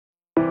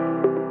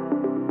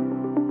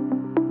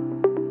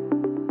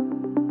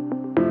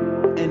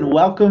and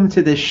welcome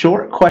to this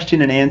short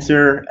question and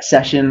answer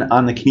session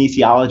on the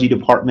Kinesiology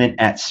department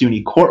at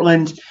SUNY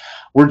Cortland.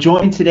 We're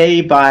joined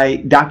today by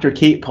Dr.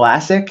 Kate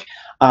Polasek,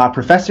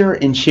 professor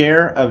and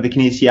chair of the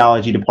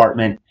Kinesiology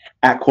department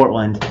at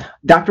Cortland.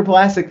 Dr.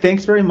 Polasek,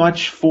 thanks very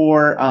much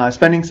for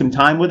spending some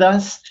time with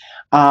us.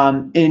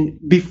 And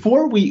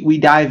before we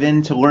dive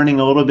into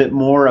learning a little bit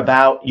more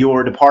about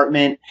your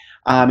department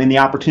and the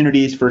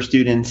opportunities for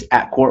students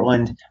at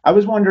Cortland, I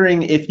was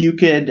wondering if you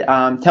could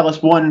tell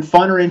us one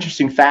fun or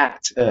interesting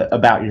fact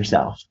about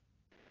yourself.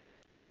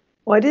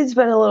 Well, I did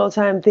spend a little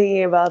time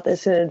thinking about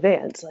this in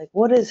advance, like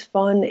what is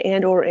fun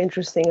and or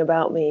interesting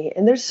about me?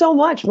 And there's so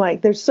much,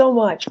 Mike, there's so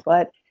much,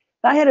 but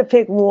if I had to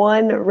pick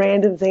one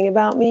random thing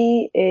about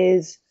me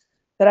is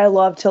that I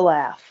love to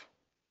laugh.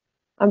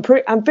 I'm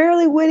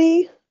fairly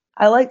witty.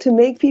 I like to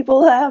make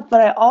people laugh,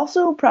 but I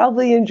also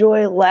probably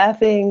enjoy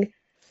laughing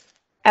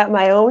at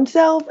my own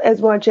self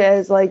as much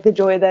as like the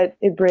joy that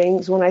it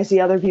brings when I see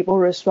other people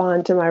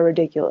respond to my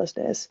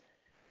ridiculousness.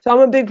 So I'm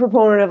a big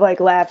proponent of like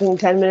laughing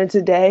 10 minutes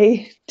a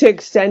day to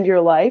extend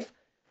your life.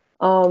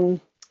 So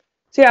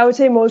yeah, I would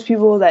say most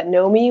people that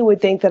know me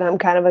would think that I'm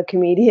kind of a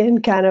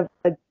comedian, kind of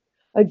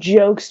a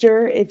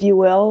jokester, if you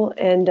will.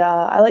 And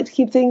I like to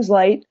keep things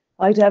light.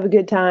 I like to have a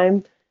good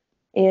time.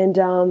 And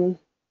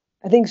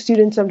I think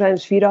students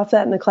sometimes feed off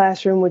that in the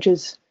classroom, which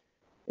is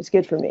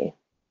good for me.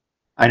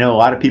 I know a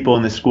lot of people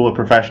in the School of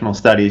Professional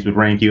Studies would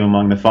rank you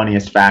among the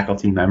funniest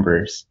faculty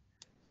members.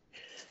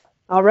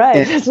 All right,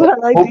 And that's what I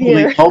like to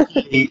hear.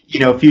 Hopefully,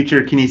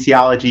 future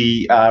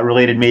kinesiology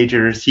related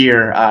majors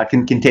here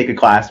can take a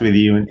class with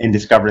you and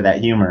discover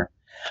that humor.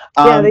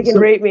 Yeah, they can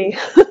rate me.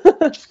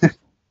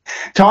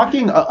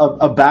 Talking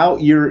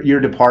about your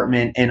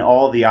department and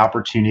all the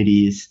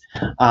opportunities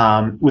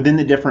within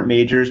the different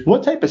majors,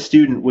 what type of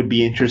student would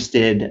be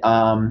interested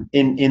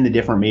in the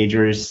different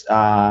majors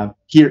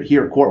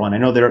here at Cortland? I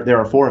know there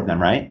are 4 of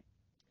them, right?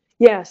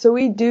 Yeah, so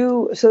we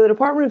do. So the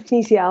Department of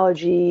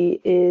Kinesiology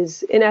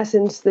is, in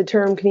essence, the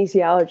term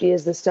kinesiology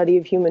is the study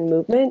of human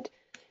movement.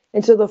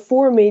 And so the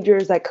 4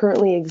 majors that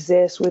currently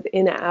exist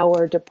within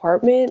our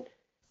department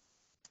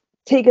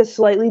take a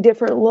slightly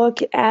different look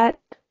at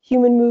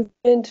human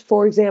movement.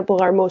 For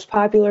example, our most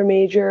popular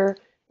major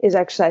is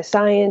exercise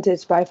science.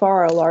 It's by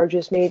far our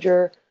largest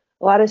major.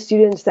 A lot of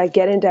students that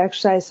get into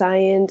exercise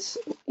science,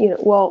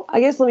 well, I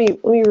guess let me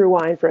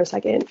rewind for a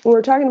second. When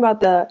we're talking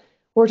about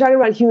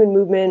human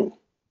movement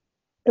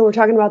and we're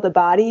talking about the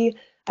body,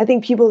 I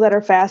think people that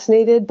are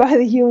fascinated by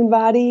the human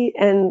body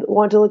and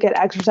want to look at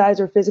exercise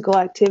or physical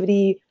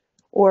activity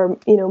or,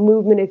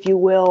 movement, if you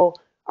will,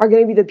 are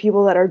going to be the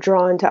people that are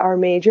drawn to our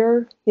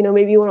major.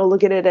 Maybe you want to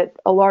look at it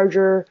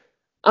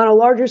on a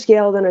larger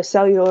scale than a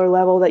cellular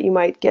level that you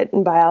might get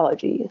in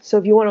biology. So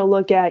if you want to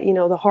look at,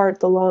 the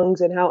heart, the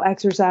lungs, and how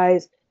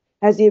exercise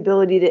has the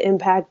ability to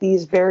impact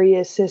these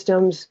various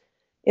systems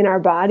in our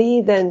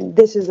body, then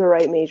this is the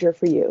right major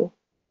for you.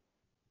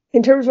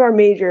 In terms of our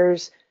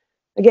majors,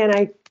 again,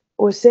 I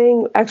was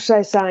saying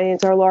exercise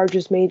science, our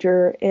largest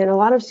major, and a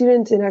lot of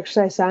students in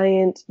exercise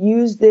science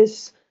use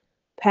this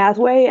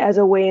pathway as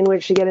a way in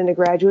which to get into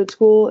graduate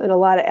school and a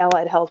lot of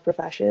allied health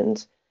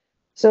professions.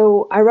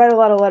 So I write a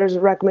lot of letters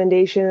of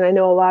recommendation, and I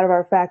know a lot of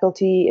our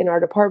faculty in our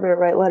department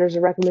write letters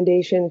of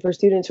recommendation for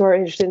students who are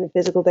interested in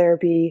physical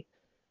therapy,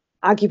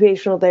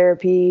 occupational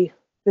therapy,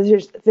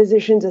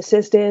 physician's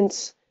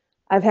assistants.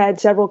 I've had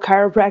several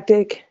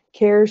chiropractic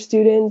care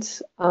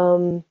students.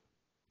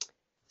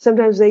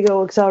 Sometimes they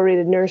go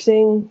accelerated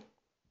nursing.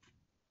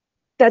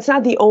 That's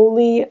not the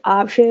only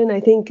option. I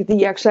think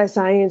the exercise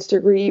science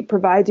degree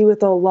provides you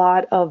with a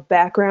lot of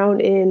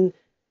background in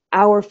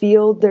our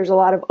field. There's a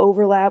lot of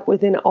overlap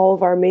within all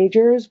of our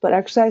majors, but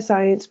exercise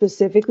science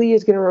specifically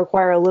is going to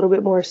require a little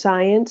bit more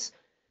science,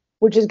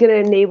 which is going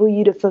to enable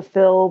you to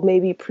fulfill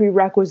maybe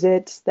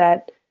prerequisites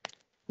that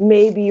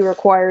may be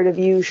required of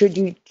you should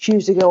you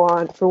choose to go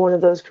on for one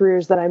of those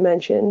careers that I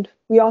mentioned.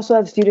 We also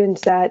have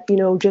students that,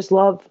 just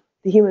love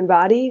the human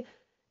body,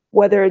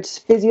 whether it's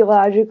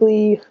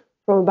physiologically,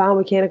 from a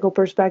biomechanical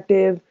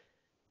perspective,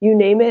 you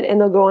name it, and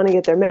they'll go on and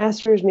get their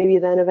master's, maybe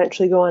then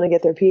eventually go on and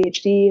get their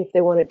PhD if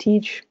they want to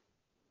teach.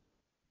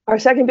 Our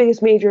second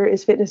biggest major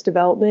is fitness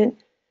development,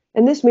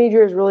 and this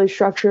major is really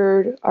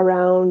structured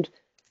around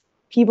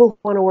people who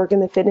want to work in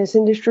the fitness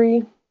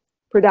industry.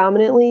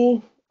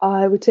 Predominantly,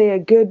 I would say a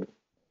good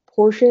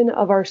portion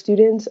of our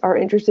students are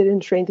interested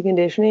in strength and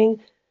conditioning.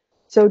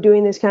 So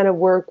doing this kind of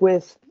work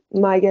with,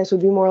 my guess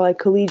would be more like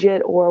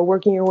collegiate or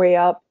working your way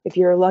up if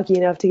you're lucky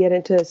enough to get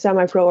into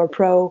semi-pro or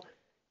pro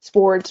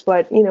sports,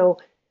 but,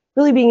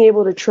 really being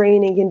able to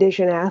train and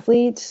condition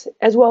athletes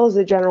as well as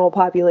the general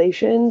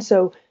population.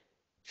 So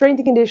strength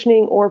and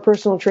conditioning or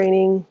personal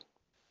training.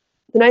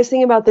 The nice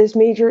thing about this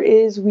major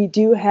is we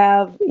do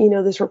have,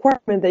 this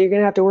requirement that you're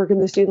going to have to work in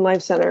the Student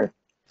Life Center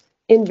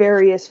in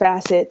various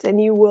facets,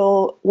 and you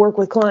will work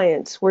with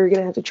clients where you're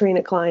going to have to train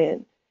a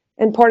client.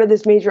 And part of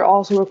this major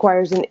also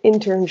requires an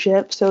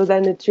internship. So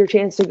then it's your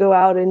chance to go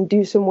out and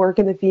do some work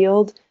in the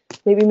field,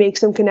 maybe make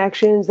some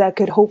connections that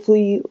could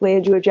hopefully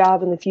land you a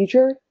job in the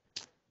future.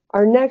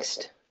 Our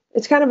next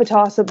it's kind of a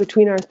toss-up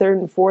between our third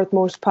and fourth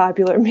most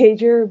popular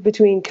major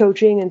between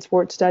coaching and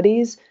sports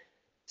studies.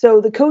 So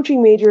the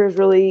coaching major is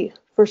really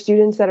for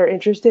students that are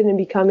interested in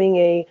becoming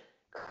a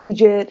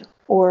collegiate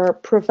or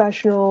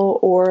professional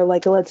or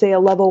like let's say a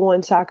level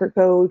 1 soccer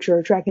coach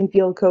or track and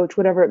field coach,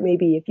 whatever it may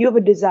be. If you have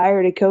a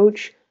desire to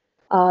coach,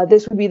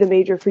 this would be the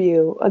major for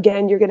you.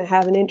 Again, you're going to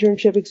have an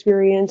internship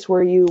experience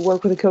where you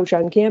work with a coach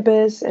on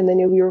campus, and then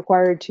you'll be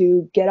required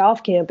to get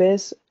off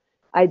campus,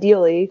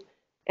 ideally,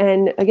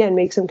 and again,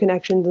 make some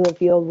connections in the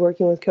field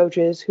working with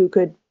coaches who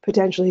could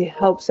potentially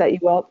help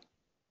set you up.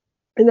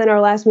 And then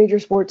our last major,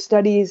 sports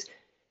studies,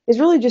 is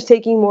really just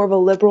taking more of a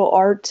liberal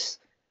arts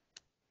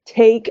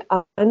take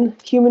on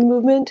human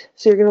movement.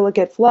 So you're going to look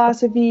at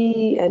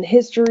philosophy and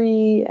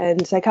history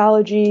and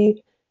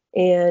psychology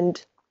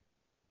and,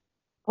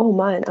 oh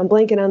man, I'm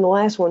blanking on the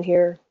last one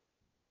here.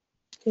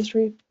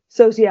 History,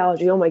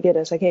 sociology. Oh my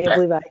goodness, I can't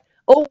believe I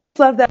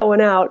left that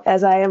one out,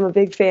 as I am a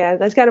big fan.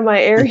 That's kind of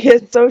my area,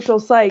 social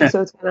psych,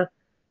 so it's kind of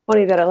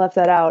funny that I left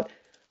that out.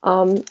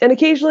 And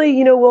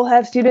occasionally, we'll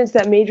have students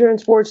that major in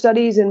sports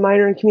studies and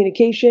minor in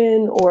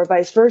communication, or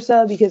vice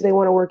versa, because they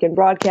want to work in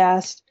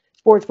broadcast,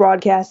 sports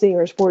broadcasting,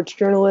 or sports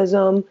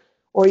journalism,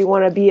 or you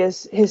want to be a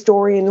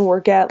historian and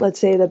work at, let's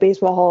say, the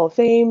Baseball Hall of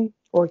Fame,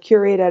 or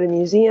curate at a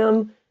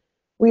museum.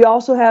 We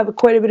also have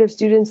quite a bit of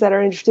students that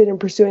are interested in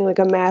pursuing like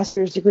a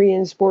master's degree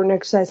in sport and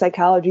exercise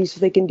psychology so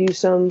they can do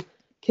some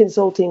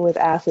consulting with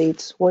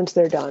athletes once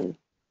they're done.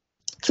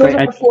 So those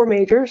are our 4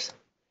 majors.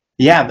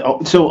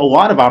 Yeah, so a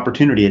lot of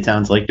opportunity, it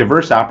sounds like,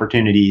 diverse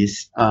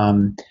opportunities.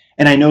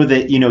 And I know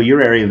that,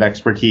 your area of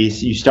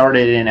expertise, you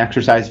started in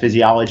exercise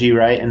physiology,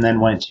 right? And then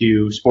went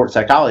to sports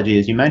psychology,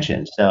 as you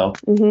mentioned. So,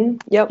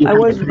 Yep, I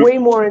was way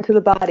more into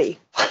the body.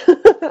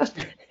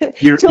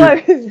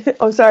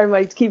 Oh, sorry,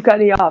 Mike, keep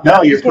cutting you off.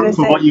 No, you're proof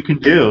of what you can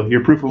do.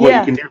 You're proof of what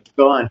you can do.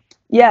 Go on.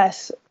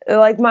 Yes.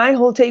 Like my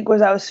whole take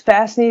was I was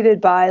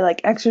fascinated by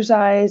like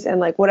exercise and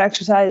like what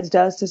exercise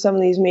does to some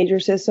of these major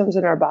systems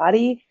in our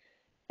body.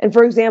 And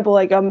for example,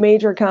 like a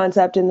major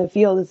concept in the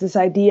field is this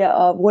idea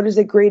of what is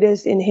the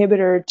greatest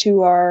inhibitor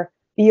to our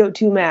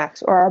VO2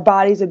 max, or our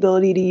body's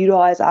ability to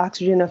utilize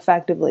oxygen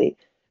effectively.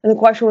 And the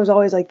question was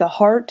always like the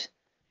heart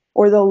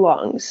or the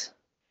lungs.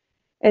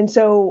 And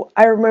so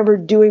I remember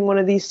doing one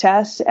of these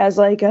tests as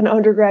like an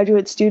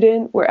undergraduate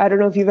student, where I don't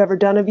know if you've ever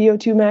done a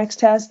VO2 max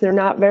test. They're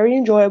not very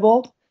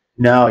enjoyable.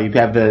 No, you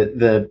have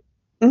the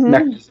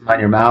mechanism on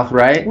your mouth,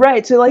 right?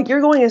 Right. So like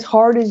you're going as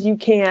hard as you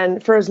can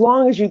for as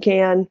long as you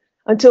can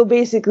until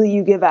basically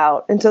you give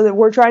out. And so that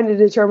we're trying to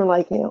determine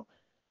like,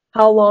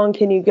 how long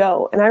can you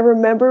go? And I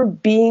remember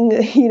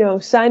being,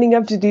 signing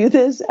up to do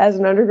this as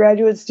an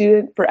undergraduate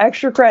student for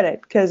extra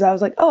credit, because I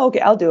was like, oh, okay,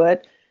 I'll do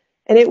it.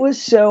 And it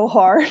was so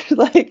hard.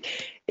 Like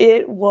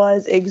it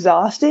was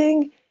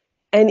exhausting.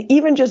 And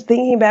even just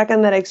thinking back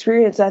on that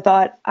experience, I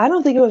thought, I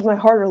don't think it was my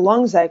heart or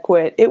lungs that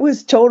quit. It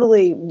was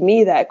totally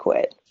me that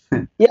quit.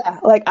 Yeah,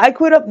 like I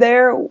quit up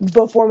there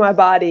before my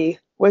body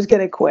was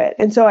going to quit.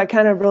 And so I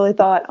kind of really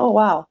thought, oh,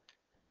 wow,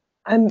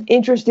 I'm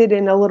interested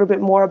in a little bit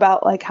more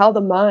about like how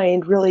the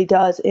mind really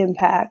does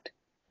impact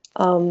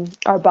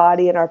our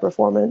body and our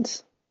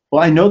performance.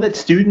 Well, I know that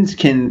students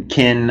can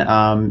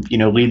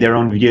lead their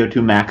own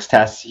VO2 max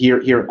tests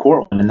here at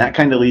Cortland, and that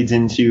kind of leads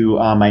into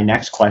my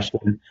next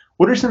question.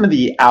 What are some of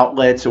the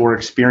outlets or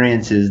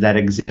experiences that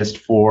exist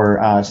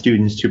for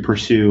students to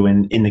pursue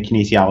in the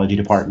kinesiology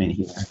department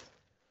here?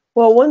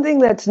 Well, one thing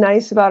that's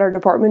nice about our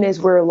department is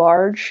we're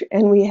large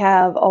and we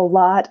have a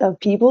lot of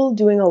people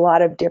doing a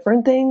lot of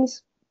different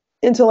things.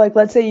 And so like,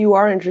 let's say you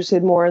are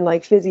interested more in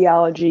like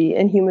physiology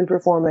and human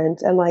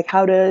performance, and like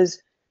how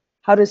does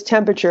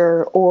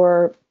temperature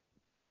or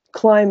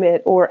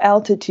climate or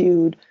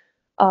altitude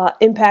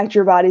impact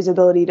your body's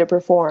ability to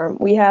perform.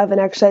 We have an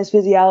exercise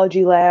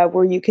physiology lab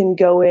where you can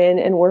go in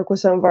and work with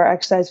some of our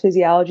exercise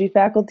physiology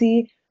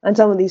faculty on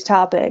some of these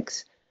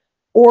topics.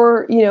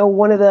 Or,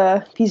 one of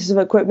the pieces of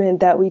equipment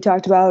that we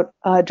talked about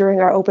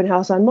during our open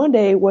house on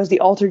Monday was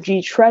the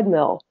AlterG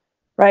treadmill,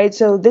 right?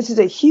 So this is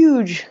a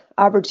huge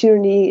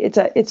opportunity. It's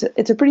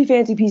a pretty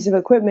fancy piece of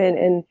equipment,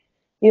 and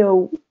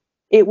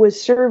it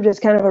was served as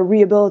kind of a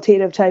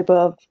rehabilitative type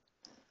of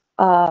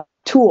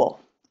tool,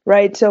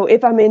 right? So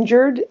if I'm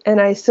injured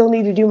and I still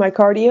need to do my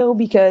cardio,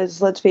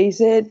 because let's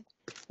face it,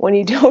 when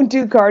you don't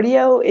do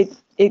cardio,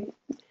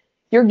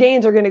 your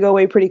gains are going to go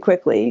away pretty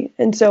quickly.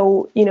 And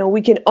so,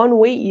 we can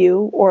unweight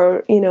you,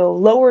 or,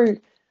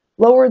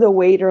 lower the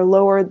weight or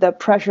lower the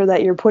pressure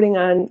that you're putting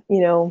on,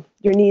 your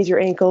knees, your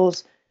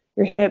ankles,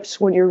 your hips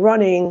when you're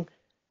running,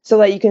 so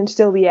that you can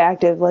still be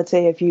active, let's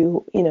say if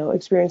you,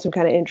 experience some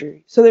kind of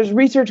injury. So there's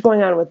research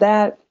going on with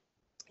that.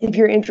 If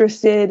you're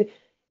interested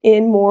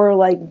in more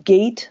like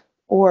gait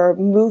or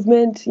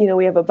movement,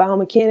 we have a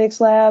biomechanics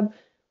lab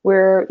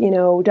where,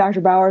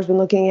 Dr. Bauer's been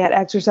looking at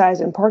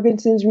exercise and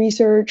Parkinson's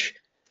research.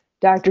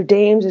 Dr.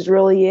 Dames is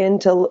really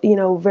into,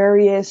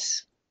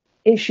 various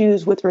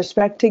issues with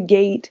respect to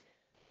gait.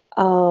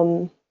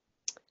 And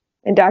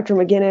Dr.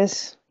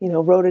 McGinnis,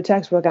 wrote a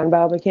textbook on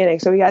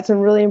biomechanics. So we got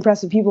some really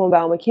impressive people in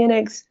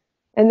biomechanics.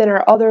 And then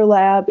our other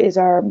lab is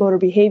our motor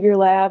behavior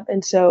lab.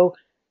 And so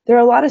there are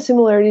a lot of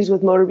similarities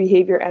with motor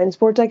behavior and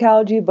sports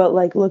psychology, but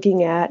like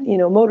looking at,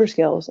 motor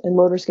skills and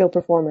motor skill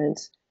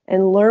performance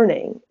and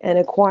learning and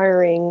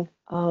acquiring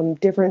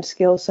different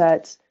skill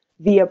sets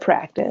via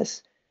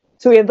practice.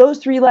 So we have those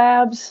three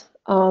labs.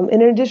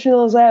 In addition to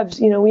those labs,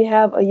 we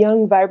have a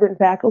young, vibrant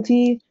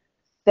faculty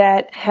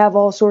that have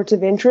all sorts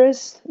of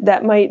interests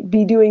that might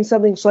be doing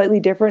something slightly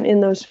different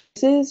in those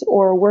spaces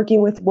or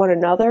working with one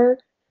another.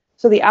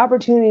 So the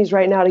opportunities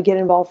right now to get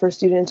involved for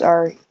students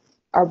are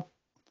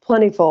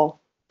plentiful.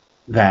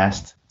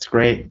 Vast. It's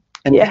great.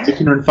 And Yeah. you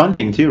can earn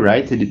funding too,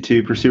 right?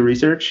 To pursue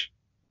research?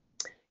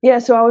 Yeah,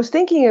 so I was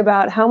thinking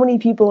about how many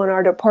people in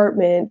our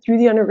department through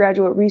the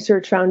Undergraduate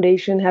Research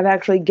Foundation have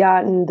actually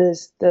gotten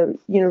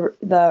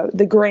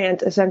the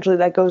grant essentially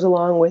that goes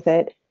along with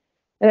it.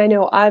 And I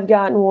know I've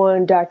gotten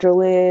one, Dr.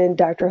 Lynn,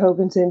 Dr.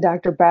 Hokinson,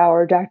 Dr.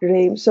 Bauer, Dr.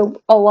 Dame.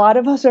 So a lot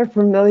of us are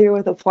familiar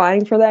with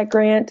applying for that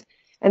grant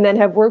and then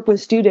have worked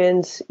with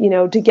students,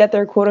 to get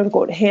their quote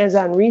unquote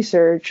hands-on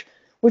research,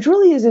 which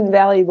really is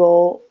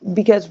invaluable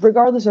because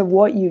regardless of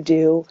what you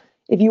do,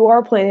 if you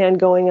are planning on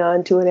going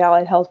on to an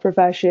allied health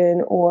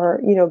profession or,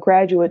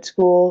 graduate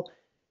school,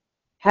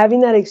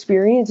 having that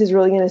experience is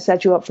really going to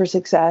set you up for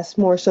success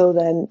more so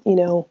than,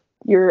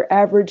 your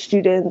average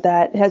student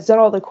that has done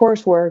all the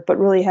coursework but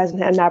really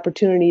hasn't had an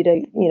opportunity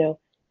to,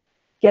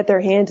 get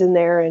their hands in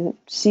there and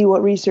see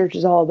what research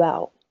is all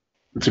about.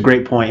 It's a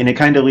great point, and it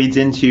kind of leads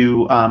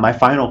into my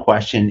final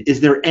question.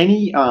 Is there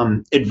any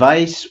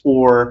advice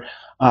or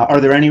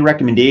are there any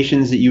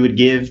recommendations that you would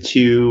give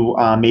to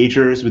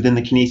majors within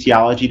the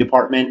kinesiology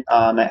department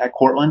at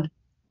Cortland?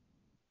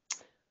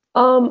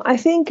 I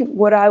think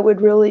what I would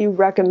really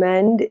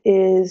recommend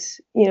is,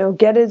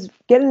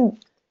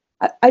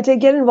 I'd say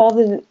get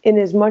involved in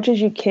as much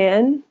as you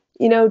can,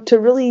 to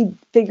really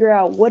figure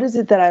out what is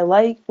it that I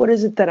like, what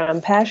is it that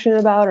I'm passionate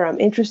about or I'm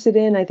interested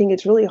in. I think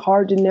it's really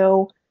hard to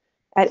know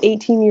at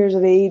 18 years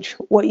of age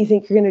what you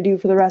think you're going to do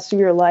for the rest of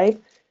your life.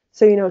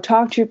 So,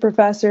 talk to your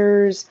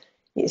professors,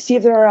 see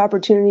if there are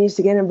opportunities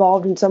to get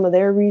involved in some of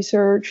their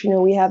research.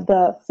 We have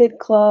the Fit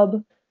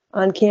Club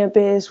on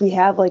campus. We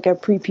have like a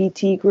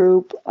pre-PT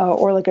group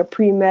or like a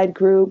pre-med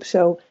group.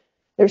 So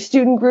there's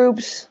student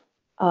groups,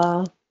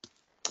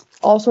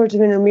 all sorts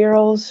of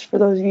intramurals for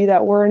those of you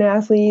that were an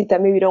athlete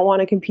that maybe don't want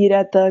to compete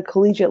at the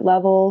collegiate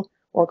level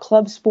or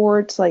club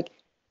sports. Like,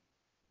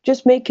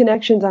 just make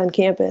connections on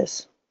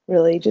campus,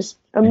 really. Just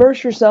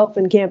immerse yourself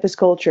in campus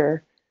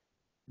culture.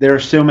 There are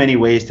so many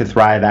ways to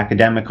thrive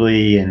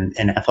academically and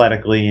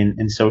athletically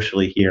and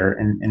socially here.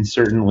 And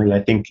certainly,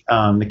 I think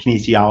the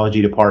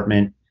kinesiology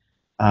department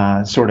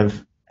sort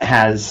of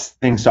has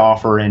things to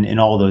offer in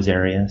all those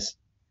areas.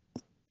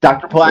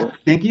 Dr. Polasek,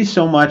 thank you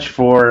so much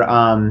for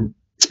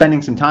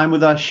spending some time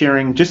with us,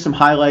 sharing just some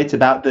highlights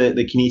about the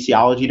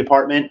kinesiology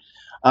department.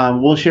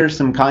 We'll share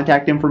some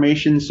contact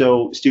information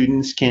so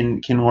students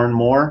can learn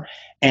more.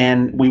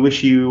 And we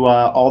wish you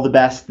all the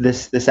best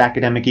this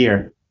academic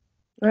year.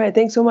 All right.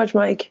 Thanks so much,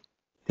 Mike.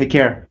 Take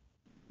care.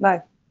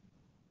 Bye.